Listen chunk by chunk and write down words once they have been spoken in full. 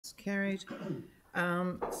carried.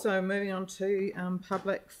 So moving on to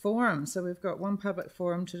public forum. So we've got one public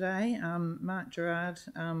forum today. Mark Gerard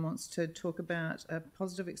wants to talk about a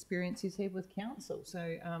positive experience he's had with council.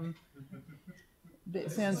 So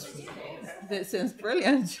that sounds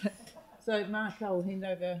brilliant. So Mark, I'll hand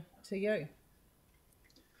over to you.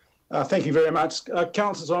 Thank you very much.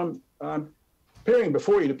 Councillors, I'm appearing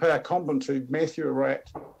before you to pay a compliment to Matthew Rat,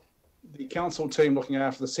 the council team looking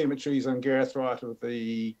after the cemeteries, and Gareth Wright of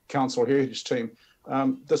the council heritage team.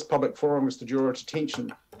 This public forum is to draw its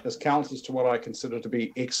attention as councillors to what I consider to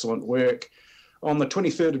be excellent work. On the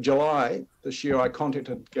 23rd of July this year, I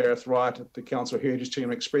contacted Gareth Wright at the council heritage team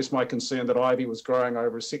and expressed my concern that ivy was growing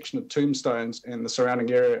over a section of tombstones and the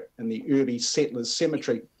surrounding area in the early settlers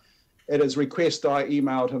cemetery. At his request, I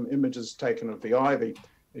emailed him images taken of the ivy.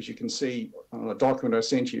 As you can see on a document I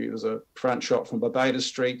sent you, there's a front shot from Barbados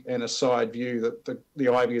Street and a side view that the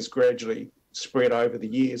ivy has gradually spread over the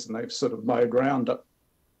years and they've sort of mowed round it.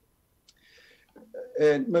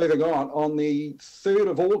 And moving on the 3rd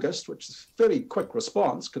of August, which is a fairly quick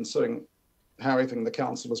response considering how everything the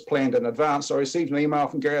council was planned in advance, I received an email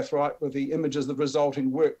from Gareth Wright with the images of the resulting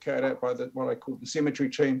work carried out by what I call the cemetery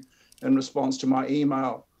team in response to my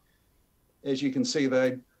email. As you can see,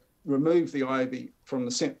 they removed the ivy from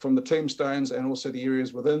the tombstones and also the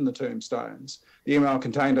areas within the tombstones. The email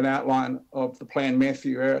contained an outline of the plan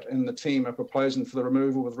Matthew Art and the team are proposing for the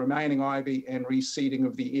removal of remaining ivy and reseeding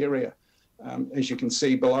of the area. As you can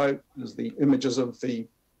see below, is the images of the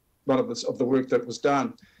work that was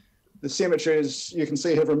done. The cemeteries, you can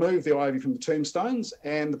see, have removed the ivy from the tombstones,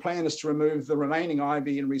 and the plan is to remove the remaining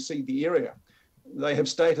ivy and reseed the area. They have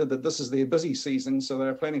stated that this is their busy season, so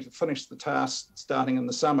they're planning to finish the task starting in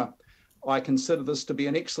the summer. I consider this to be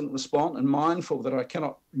an excellent response and mindful that I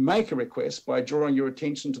cannot make a request by drawing your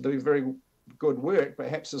attention to the very good work.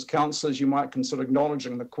 Perhaps as councillors you might consider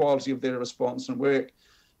acknowledging the quality of their response and work.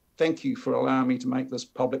 Thank you for allowing me to make this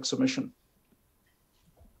public submission.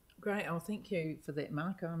 Great, thank you for that,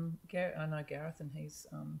 Mark. I know Gareth and he's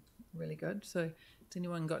really good. So has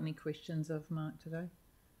anyone got any questions of Mark today?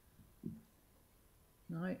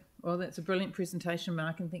 No? Well, that's a brilliant presentation,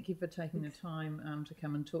 Mark, and thank you for taking the time to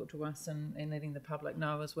come and talk to us and letting the public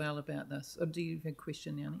know as well about this. Or do you have a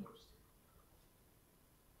question, Yanni?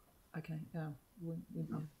 Okay.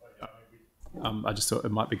 I just thought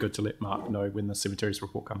it might be good to let Mark know when the cemeteries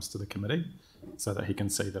report comes to the committee so that he can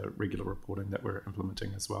see the regular reporting that we're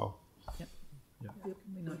implementing as well. Yep. Yep. Can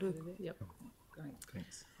we not do that? Yep. Great.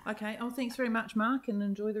 Thanks. Okay. Thanks very much, Mark, and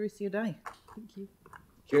enjoy the rest of your day. Thank you.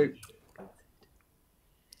 Thank you.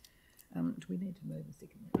 Do we need to move a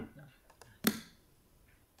second? No.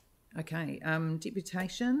 Okay,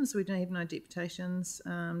 deputations. We don't have no deputations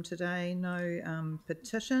today, no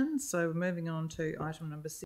petitions. So we're moving on to item number 6.